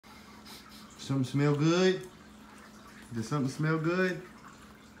something smell good? Does something smell good?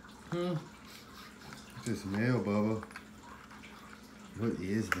 What's the smell, Bubba? What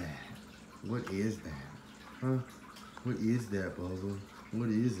is that? What is that? Huh? What is that, Bubba? What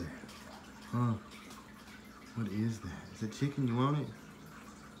is that? Huh? What is that? Is it chicken? You want it?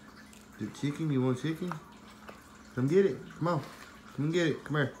 Is it chicken? You want chicken? Come get it. Come on. Come and get it.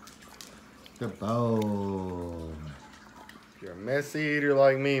 Come here. Good boy. If you're a messy eater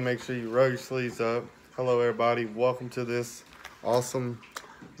like me, make sure you roll your sleeves up. Hello, everybody. Welcome to this awesome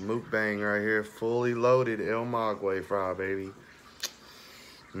mukbang right here. Fully loaded Maguey fry, baby.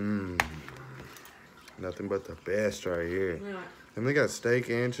 Nothing but the best right here. Yeah. And they got steak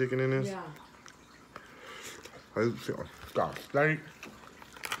and chicken in this? Yeah. It's got steak,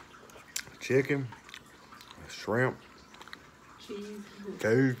 chicken, shrimp, cheese,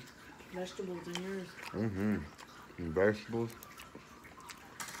 vegetables in yours. And vegetables.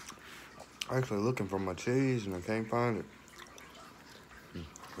 I'm actually looking for my cheese and I can't find it.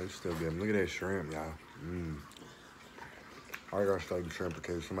 They still good. Look at that shrimp, y'all. I got steak and shrimp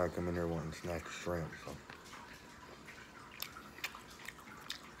because somebody come in there wanting to snack the shrimp. So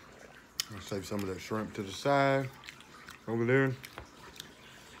I'll save some of that shrimp to the side over there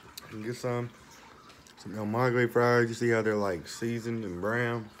and get some Maguey fries. You see how they're like seasoned and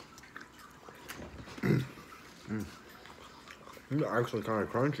brown? They're actually kind of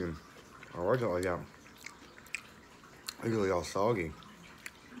crunchy. I like it like that. Usually all soggy.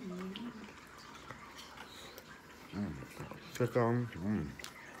 Chicken,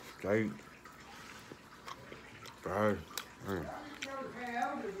 steak, fries.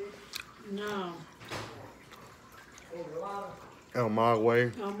 No.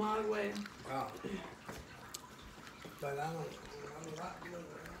 Maguey. Maguey. Oh. But I'm not doing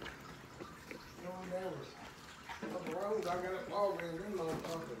that. Up the road, I got a ball game, them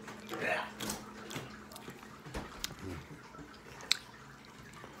motherfuckers. Yeah.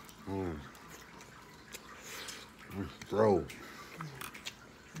 Bro. Want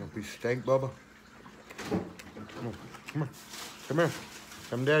a piece of steak, Bubba? Come on. Come here. Come here.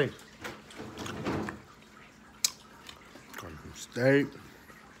 Come, Daddy. Some steak.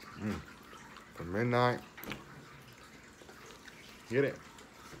 For midnight. Get it.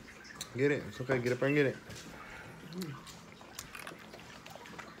 Get it. It's okay. Get up there and get it.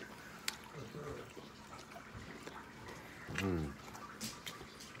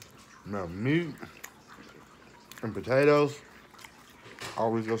 Now, meat and potatoes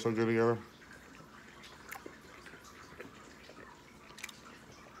always go so good together.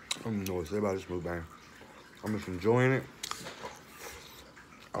 I don't know what to say about this mukbang. I'm just enjoying it.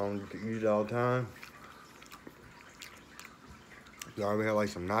 I don't get to eat it all the time. I already had like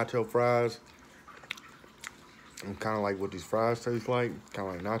some nacho fries. I'm kind of like what these fries taste like. Kind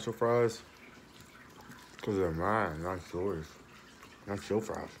of like nacho fries. Because they're mine, not yours. Not your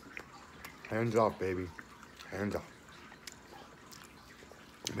fries. Hands off, baby. Hands off.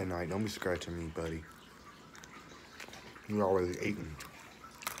 Midnight, don't be scratching me, buddy. You're already eating.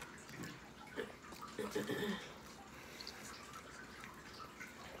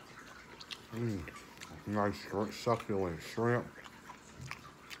 Nice succulent shrimp.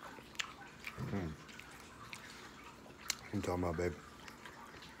 I'm talking about, baby.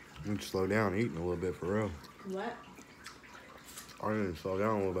 You need to slow down eating a little bit for real. What? I need to slow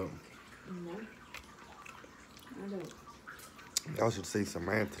down a little bit. No. I don't. Y'all should see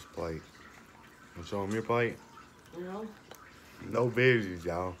Samantha's plate. You show them your plate? No. No veggies,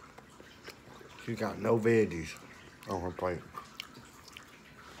 y'all. She got no veggies on her plate.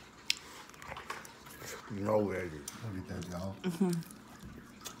 No veggies. Look at that, y'all.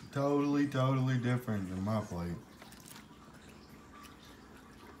 Totally different than my plate.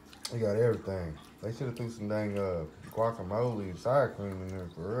 We got everything. They should have threw some dang guacamole and sour cream in there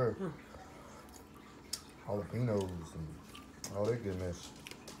for real. Jalapenos and all that goodness.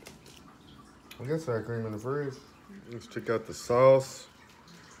 We got sour cream in the fridge. Let's check out the sauce.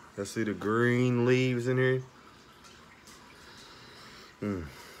 Let's see the green leaves in here. Look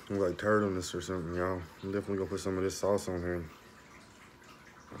like turtleness or something, y'all. I'm definitely gonna put some of this sauce on here.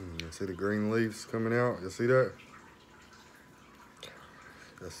 You see the green leaves coming out? You see that?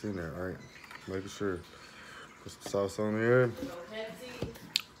 That's in there, right? Making sure. Put some sauce on there.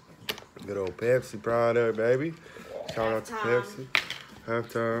 Good old Pepsi product, baby. Shout out to Pepsi.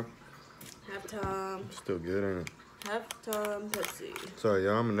 Halftime. Halftime. Still good, ain't it? Halftime Pepsi. Sorry,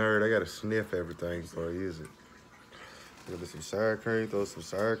 y'all, I'm a nerd. I gotta sniff everything before I use it. Give it some sour cream. Throw some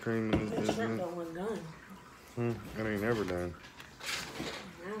sour cream in this. That shrimp don't look done. It ain't never done.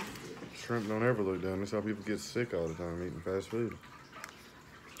 Shrimp don't ever look done. That's how people get sick all the time eating fast food.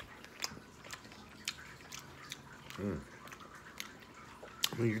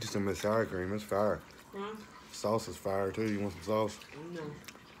 I mean, you just don't miss sour cream. It's fire. Huh? Sauce is fire too. You want some sauce? No.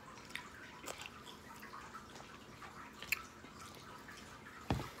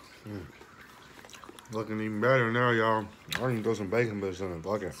 Looking even better now, y'all. I can throw some bacon bits in it.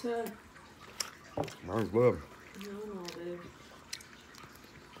 Fuck it. So, Mine's good. no, babe.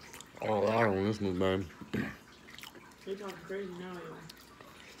 All out on this one, man. You're talking crazy now,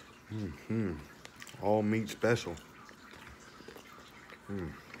 y'all. All meat special.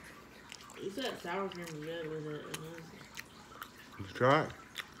 You said sour cream is good with it. Let's try it.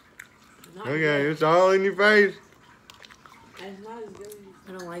 Not Okay, good. it's all in your face. It's not as good as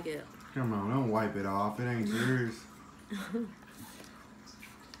I don't like it. Come on, don't wipe it off. It ain't yours. You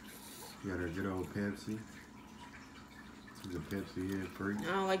got our good old Pepsi. It's a Pepsi head freak.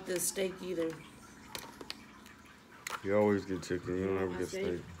 I don't like this steak either. You always get chicken. You don't ever get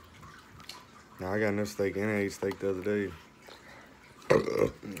steak. Now I got enough steak and I ate steak the other day.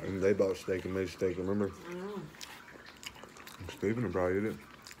 And they bought steak and made steak, remember? I know. Stephen will probably eat it.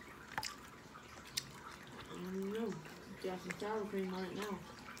 I don't know. Got some sour cream on it now.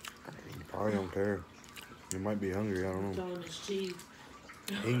 You probably don't care. You might be hungry, I don't know. Throwing this cheese.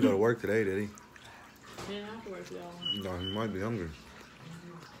 He didn't go to work today, did he? He didn't have to work, y'all. No, he might be hungry.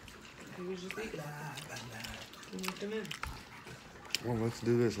 He was just eating. When you come in. Well, let's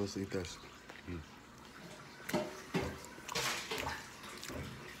do this. Let's eat this.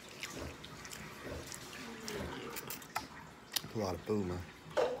 That's a lot of food, man.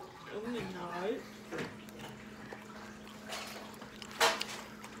 Oh, no.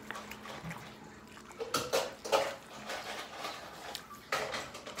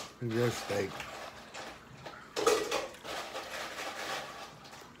 Your steak.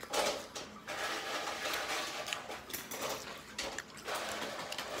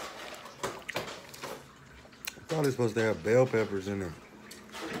 I thought it was supposed to have bell peppers in it.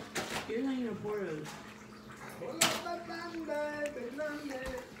 You're not even pour those.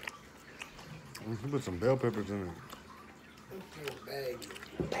 Let's put some bell peppers in it.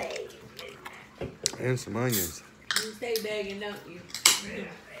 And some onions. You stay begging, don't you?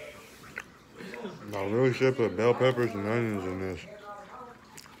 I really should put bell peppers and onions in this.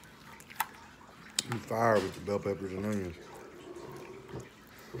 I'm fire with the bell peppers and onions.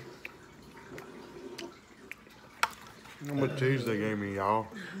 How much cheese they gave me, y'all?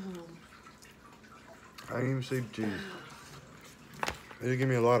 I didn't even see the cheese. They did give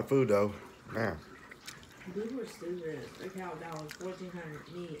me a lot of food, though. Man. People are stupid. Look how $1,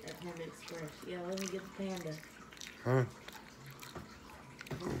 $1,400. Me at Panda Express. Yeah, let me get the Panda. Huh?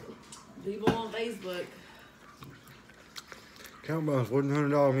 People on Facebook. Count box,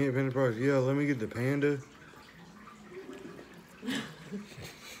 $1,400 meat at Panda Price. Yeah, let me get the Panda. Like,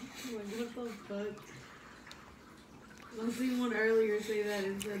 what the fuck? I seen one earlier say that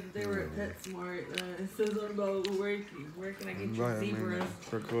and said that they were at PetSmart. It says on about where can I get your zebras?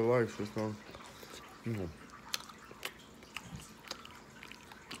 Circle of life, this one.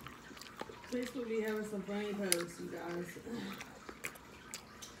 Facebook be having some funny posts, you guys.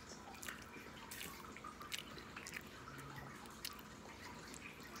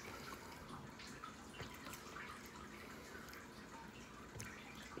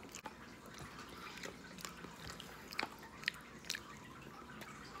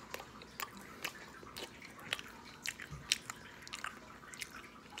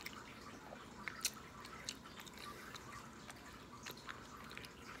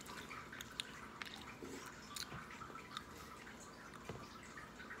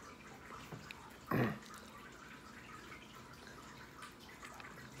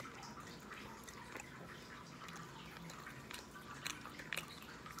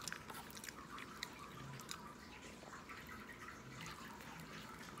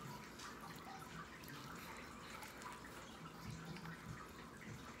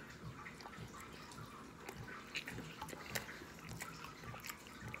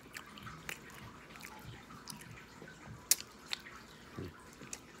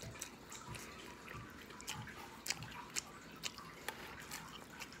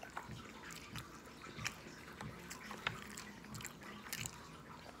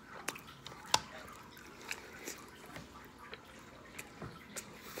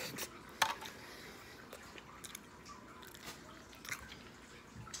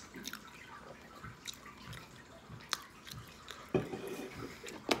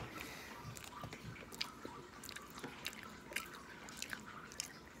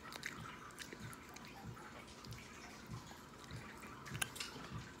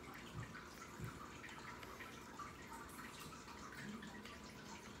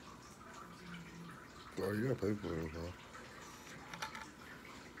 Oh, you got people in it, huh?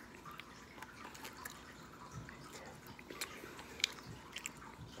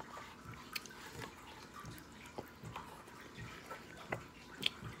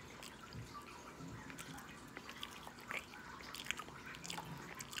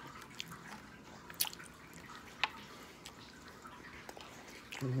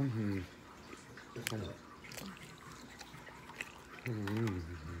 Mm-hmm.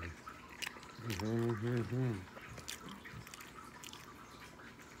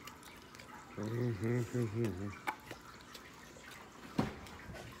 Mm-hmm.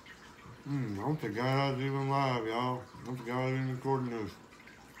 Mm-hmm. I forgot I was even live, y'all. I forgot I was even recording this.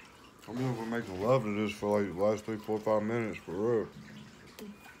 I'm gonna make love to this for like the last 3, 4, 5 minutes for real.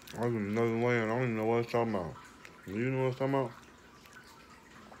 I was in another land. I don't even know what it's talking about. Do you know what it's talking about?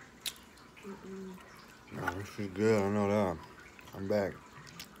 No, this is good. I know that. I'm back.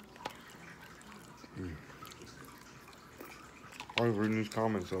 I was reading these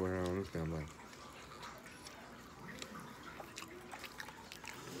comments over here on this damn thing.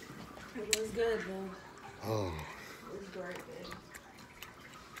 It was good, though. Oh. It was great, babe.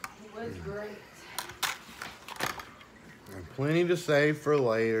 It was great. And plenty to save for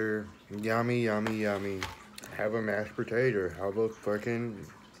later. Yummy, yummy, yummy. Have a mashed potato. Have a fucking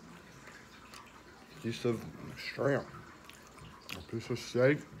piece of shrimp. A piece of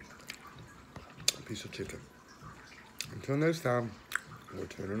steak. A piece of chicken. Until next time, we're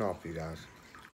turning off, you guys.